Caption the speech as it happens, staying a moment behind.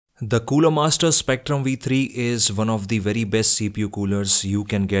The Cooler Master Spectrum V3 is one of the very best CPU coolers you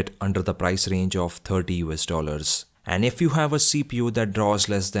can get under the price range of $30 US. And if you have a CPU that draws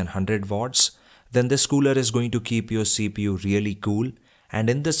less than 100 watts, then this cooler is going to keep your CPU really cool. And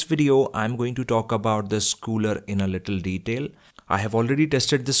in this video, I'm going to talk about this cooler in a little detail. I have already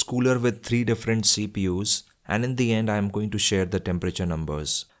tested this cooler with 3 different CPUs, and in the end, I'm going to share the temperature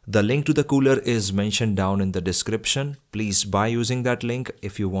numbers. The link to the cooler is mentioned down in the description. Please buy using that link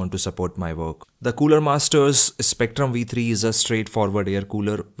if you want to support my work. The Cooler Master's Spectrum V3 is a straightforward air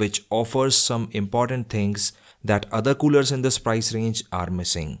cooler which offers some important things that other coolers in this price range are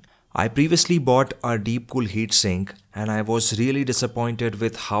missing. I previously bought a Deepcool heatsink and I was really disappointed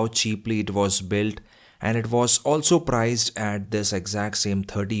with how cheaply it was built, and it was also priced at this exact same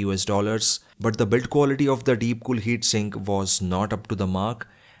 $30 US, but the build quality of the Deepcool heatsink was not up to the mark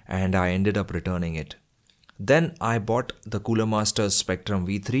and I ended up returning it. Then I bought the Cooler Master's Spectrum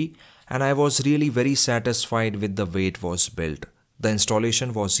V3 and I was really very satisfied with the way it was built. The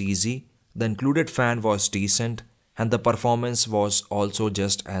installation was easy, the included fan was decent, and the performance was also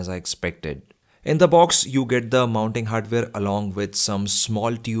just as I expected. In the box, you get the mounting hardware along with some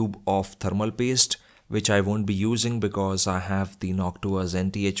small tube of thermal paste, which I won't be using because I have the Noctua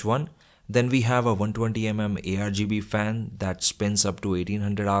Zen TH1. Then we have a 120mm ARGB fan that spins up to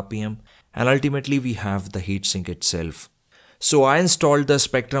 1800 RPM, and ultimately we have the heatsink itself. So I installed the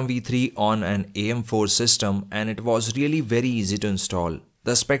Spectrum V3 on an AM4 system and it was really very easy to install.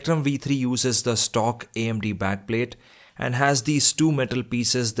 The Spectrum V3 uses the stock AMD backplate and has these 2 metal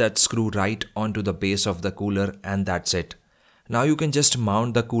pieces that screw right onto the base of the cooler, and that's it. Now you can just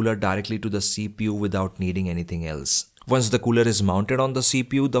mount the cooler directly to the CPU without needing anything else. Once the cooler is mounted on the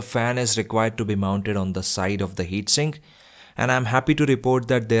CPU, the fan is required to be mounted on the side of the heatsink, and I'm happy to report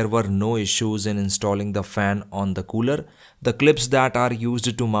that there were no issues in installing the fan on the cooler. The clips that are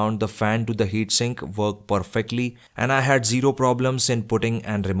used to mount the fan to the heatsink work perfectly, and I had zero problems in putting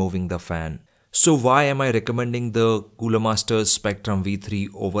and removing the fan. So why am I recommending the Cooler Master's Spectrum V3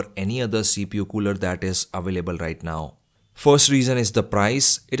 over any other CPU cooler that is available right now? First reason is the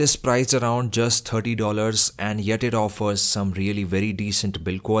price. It is priced around just $30 and yet it offers some really very decent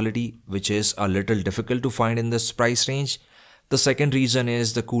build quality, which is a little difficult to find in this price range. The second reason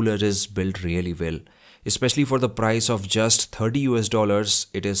is the cooler is built really well. Especially for the price of just $30 US,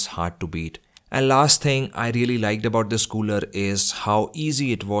 it is hard to beat. And last thing I really liked about this cooler is how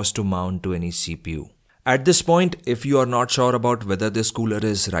easy it was to mount to any CPU. At this point, if you are not sure about whether this cooler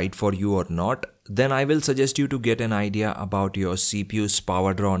is right for you or not, then I will suggest you to get an idea about your CPU's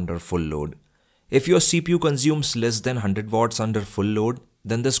power draw under full load. If your CPU consumes less than 100 watts under full load,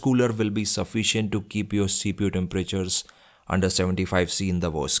 then this cooler will be sufficient to keep your CPU temperatures under 75°C in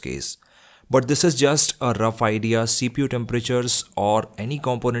the worst case. But this is just a rough idea. CPU temperatures or any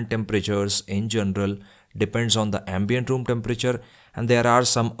component temperatures in general depends on the ambient room temperature, and there are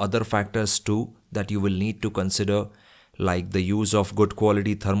some other factors too that you will need to consider, like the use of good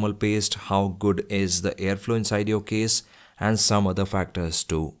quality thermal paste, how good is the airflow inside your case, and some other factors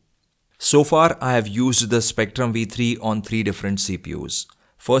too. So far I have used the Spectrum V3 on 3 different CPUs.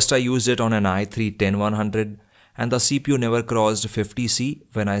 First I used it on an i3-10100 and the CPU never crossed 50°C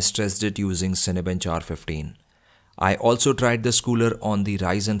when I stressed it using Cinebench R15. I also tried this cooler on the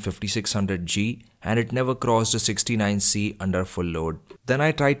Ryzen 5600G and it never crossed 69°C under full load. Then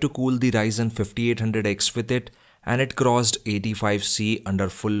I tried to cool the Ryzen 5800X with it and it crossed 85°C under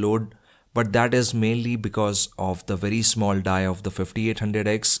full load, but that is mainly because of the very small die of the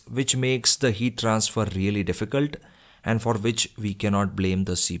 5800X, which makes the heat transfer really difficult and for which we cannot blame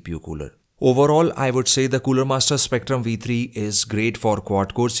the CPU cooler. Overall, I would say the Cooler Master Spectrum V3 is great for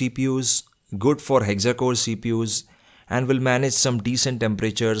quad-core CPUs, good for hexa-core CPUs, and will manage some decent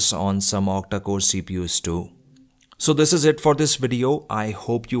temperatures on some octa-core CPUs too. So this is it for this video. I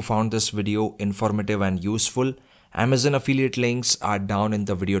hope you found this video informative and useful. Amazon affiliate links are down in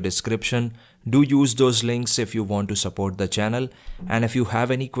the video description. Do use those links if you want to support the channel. And if you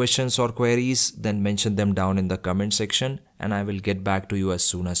have any questions or queries, then mention them down in the comment section and I will get back to you as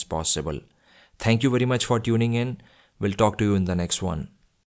soon as possible. Thank you very much for tuning in. We'll talk to you in the next one.